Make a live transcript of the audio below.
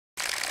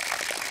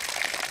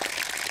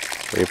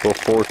April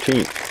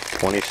 14th,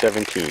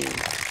 2017.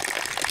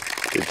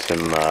 Did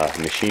some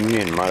machining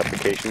and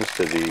modifications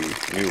to the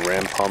new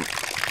ram pump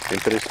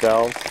impetus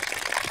valve,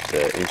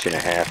 the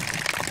 1.5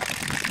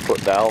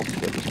 foot valve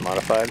that was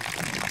modified.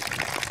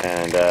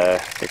 And I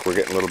think we're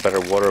getting a little better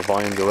water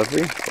volume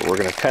delivery, but we're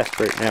going to test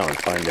right now and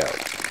find out.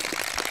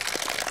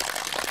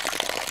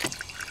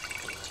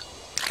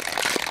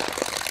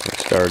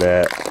 Let's start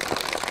at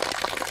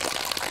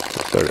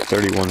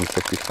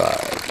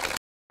 3155.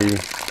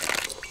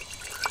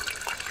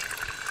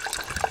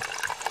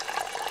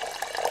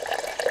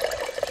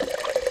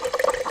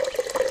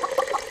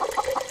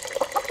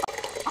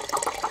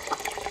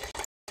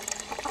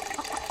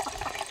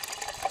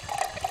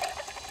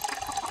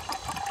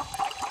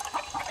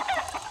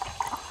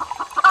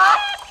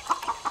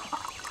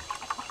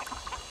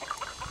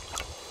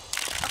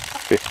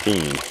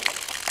 15,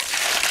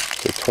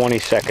 so 20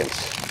 seconds,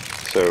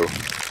 so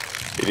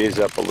it is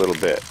up a little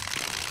bit.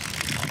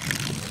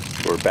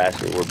 We're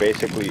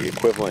basically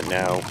equivalent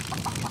now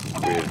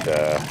with,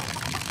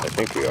 I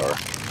think we are,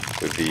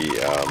 with the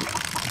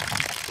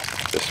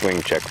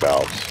swing check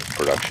valves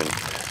production,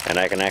 and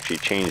I can actually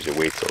change the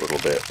weights a little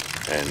bit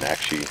and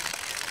actually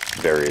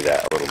vary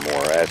that a little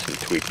more. I have some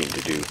tweaking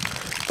to do,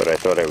 but I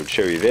thought I would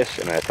show you this,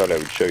 and I thought I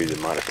would show you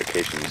the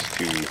modifications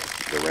to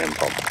the ram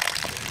pump.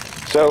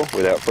 So,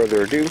 without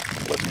further ado,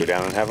 let's go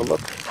down and have a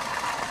look.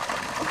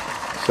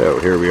 So,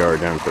 here we are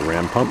down at the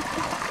ram pump,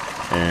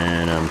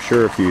 and I'm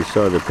sure if you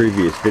saw the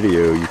previous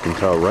video, you can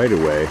tell right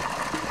away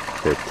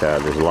that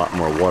there's a lot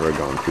more water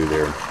going through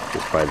there,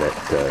 just by that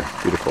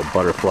beautiful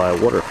butterfly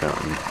water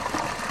fountain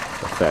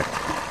effect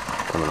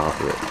coming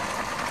off of it.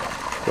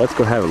 Let's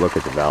go have a look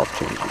at the valve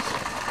changes.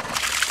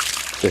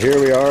 So here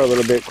we are a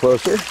little bit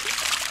closer.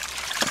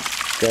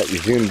 Got you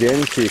zoomed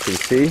in so you can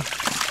see.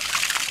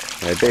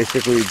 I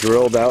basically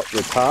drilled out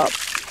the top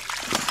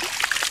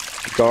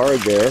guard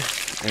there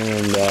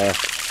and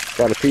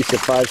got a piece of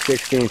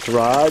 5/16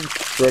 rod,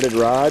 threaded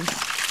rod,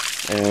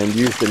 and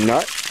used a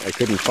nut. I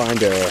couldn't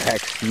find a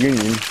hex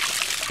union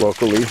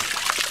locally,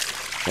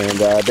 and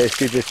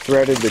basically just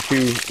threaded the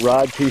two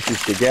rod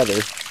pieces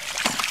together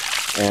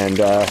and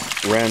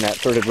ran that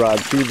threaded rod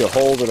through the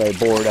hole that I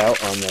bored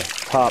out on the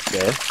top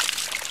there,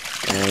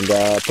 and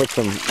put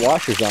some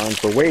washers on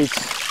for weights.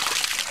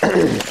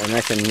 And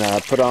I can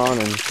put on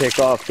and take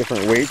off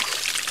different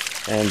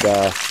weights and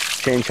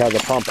change how the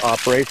pump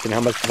operates and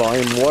how much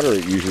volume water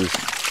it uses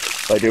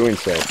by doing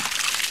so.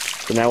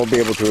 So now we'll be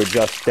able to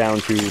adjust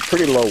down to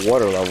pretty low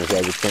water levels,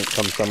 I would think,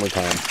 come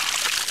summertime,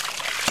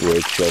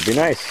 which will be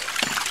nice.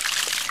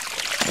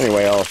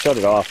 Anyway, I'll shut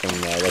it off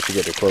and let you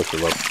get a closer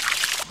look.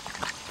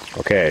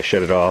 Okay, I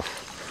shut it off,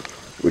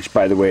 which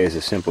by the way is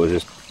as simple as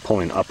just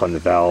pulling up on the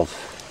valve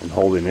and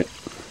holding it,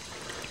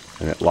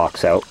 and it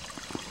locks out.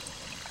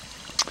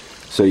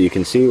 So you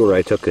can see where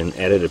I took and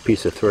added a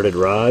piece of threaded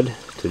rod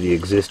to the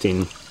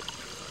existing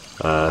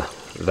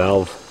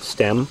valve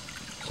stem,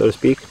 so to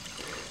speak,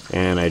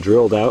 and I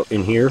drilled out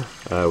in here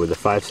with a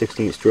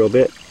 5/16 drill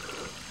bit,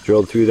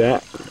 drilled through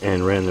that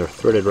and ran the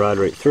threaded rod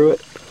right through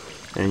it,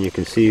 and you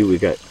can see we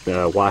got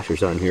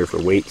washers on here for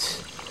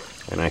weights,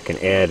 and I can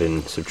add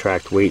and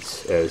subtract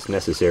weights as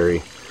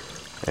necessary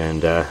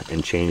and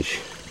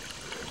change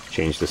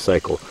the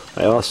cycle.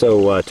 I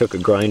also took a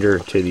grinder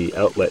to the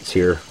outlets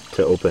here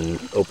to open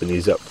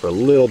these up for a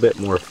little bit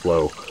more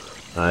flow.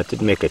 It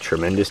didn't make a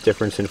tremendous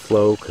difference in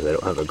flow because I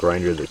don't have a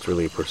grinder that's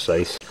really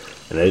precise,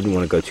 and I didn't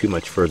want to go too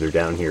much further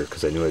down here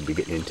because I knew I'd be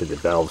getting into the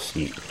valve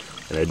seat,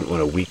 and I didn't want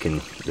to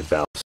weaken the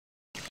valve,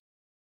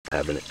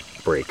 having it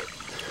break.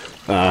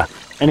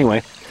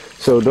 Anyway,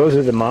 so those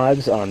are the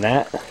mods on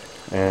that,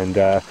 and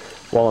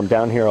while I'm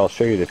down here I'll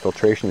show you the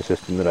filtration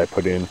system that I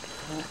put in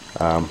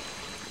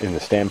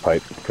the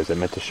standpipe, because I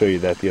meant to show you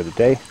that the other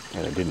day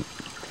and I didn't.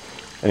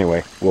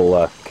 Anyway,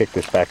 we'll kick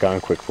this back on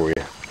quick for you.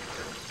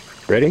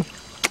 Ready?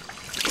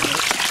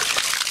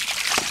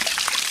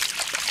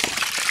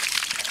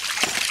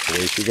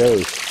 There she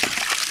goes.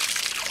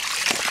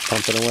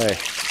 Pumping away.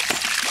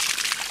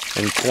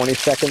 In 20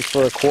 seconds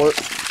for a quart.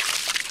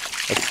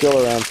 That's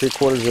still around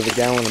 3/4 of a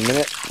gallon a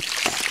minute,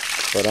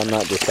 but I'm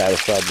not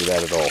dissatisfied with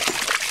that at all.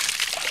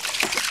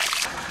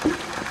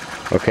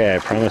 Okay, I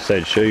promised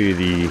I'd show you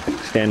the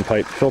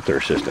standpipe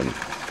filter system.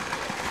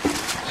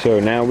 So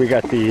now we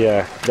got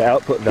the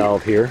output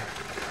valve here,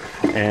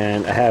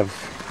 and I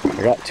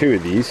got two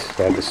of these,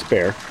 so I have a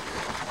spare.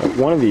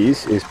 One of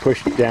these is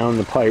pushed down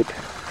the pipe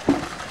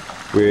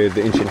with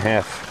the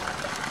 1.5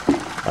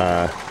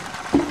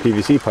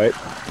 PVC pipe.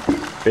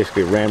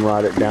 Basically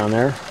ramrod it down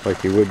there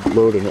like you would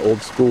load an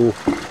old school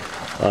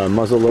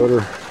muzzle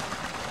loader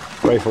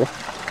rifle,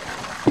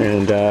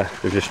 and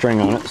there's a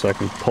string on it so I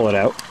can pull it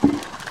out.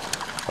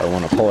 I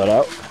want to pull it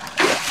out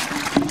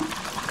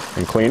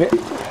and clean it.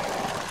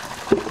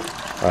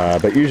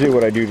 But usually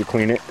what I do to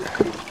clean it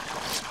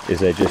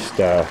is I just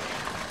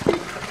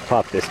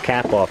pop this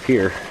cap off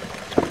here,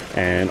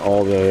 and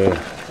all the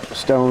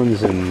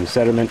stones and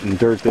sediment and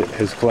dirt that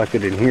has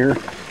collected in here,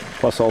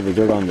 plus all the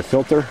dirt on the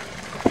filter,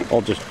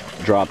 all just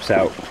drops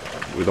out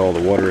with all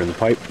the water in the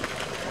pipe.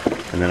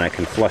 and then I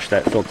can flush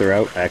that filter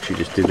out. I actually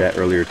just did that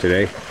earlier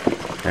today,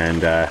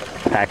 and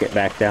pack it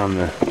back down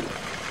the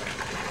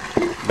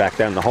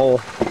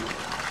hole,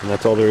 and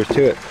that's all there is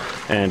to it.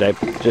 And I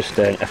just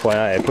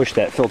FYI, I pushed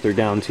that filter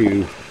down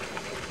to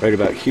right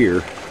about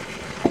here,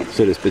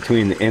 so it's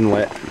between the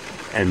inlet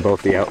and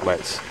both the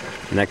outlets,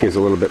 and that gives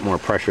a little bit more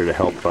pressure to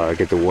help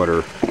get the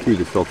water through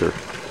the filter.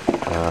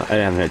 I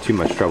haven't had too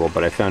much trouble,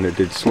 but I found it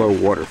did slow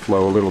water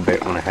flow a little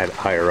bit when I had it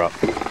higher up,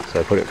 so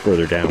I put it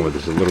further down where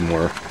there's a little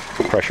more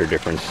pressure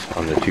difference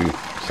on the two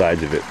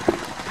sides of it.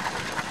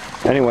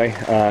 Anyway,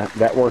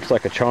 that works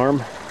like a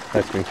charm.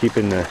 That's been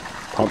keeping the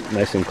pump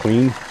nice and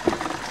clean,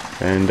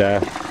 and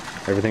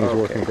everything's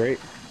working great.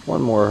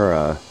 One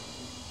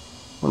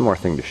more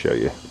thing to show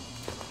you.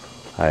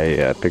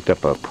 I picked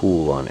up a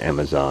pool on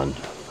Amazon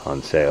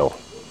on sale.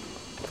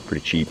 It's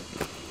pretty cheap.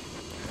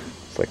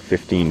 It's like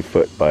 15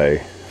 foot by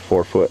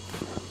 4 foot,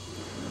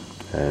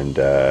 and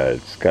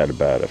it's got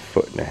about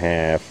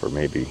 1.5 feet or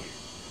maybe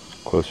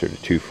closer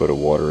to 2 foot of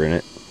water in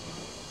it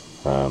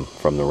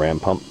from the ram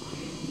pump,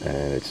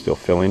 and it's still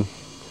filling.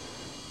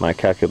 My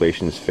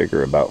calculations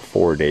figure about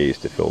 4 days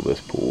to fill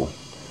this pool,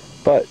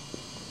 but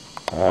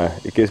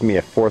it gives me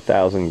a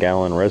 4,000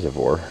 gallon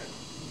reservoir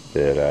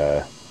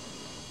that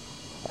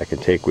I can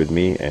take with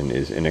me and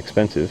is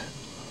inexpensive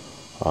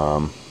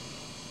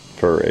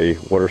for a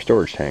water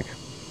storage tank.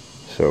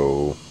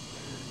 So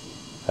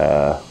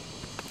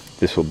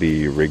this will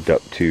be rigged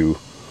up to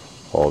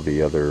all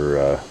the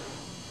other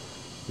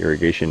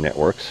irrigation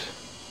networks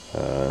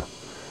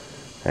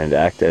and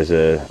act as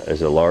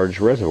a large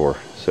reservoir.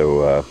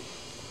 So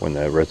when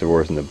the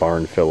reservoirs in the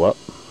barn fill up,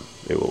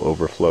 it will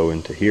overflow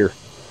into here,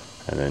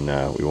 and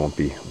then we won't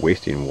be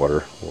wasting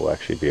water. We'll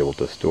actually be able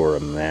to store a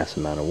mass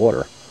amount of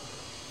water.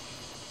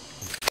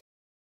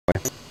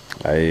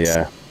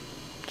 I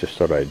just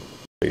thought I'd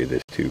show you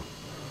this too,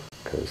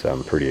 because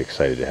I'm pretty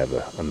excited to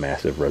have a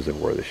massive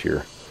reservoir this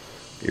year.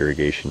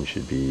 Irrigation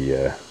should be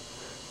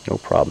no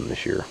problem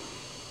this year.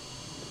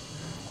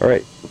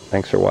 Alright,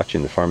 thanks for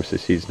watching the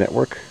Pharmacist Seeds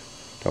Network.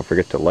 Don't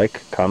forget to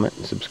like, comment,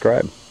 and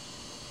subscribe.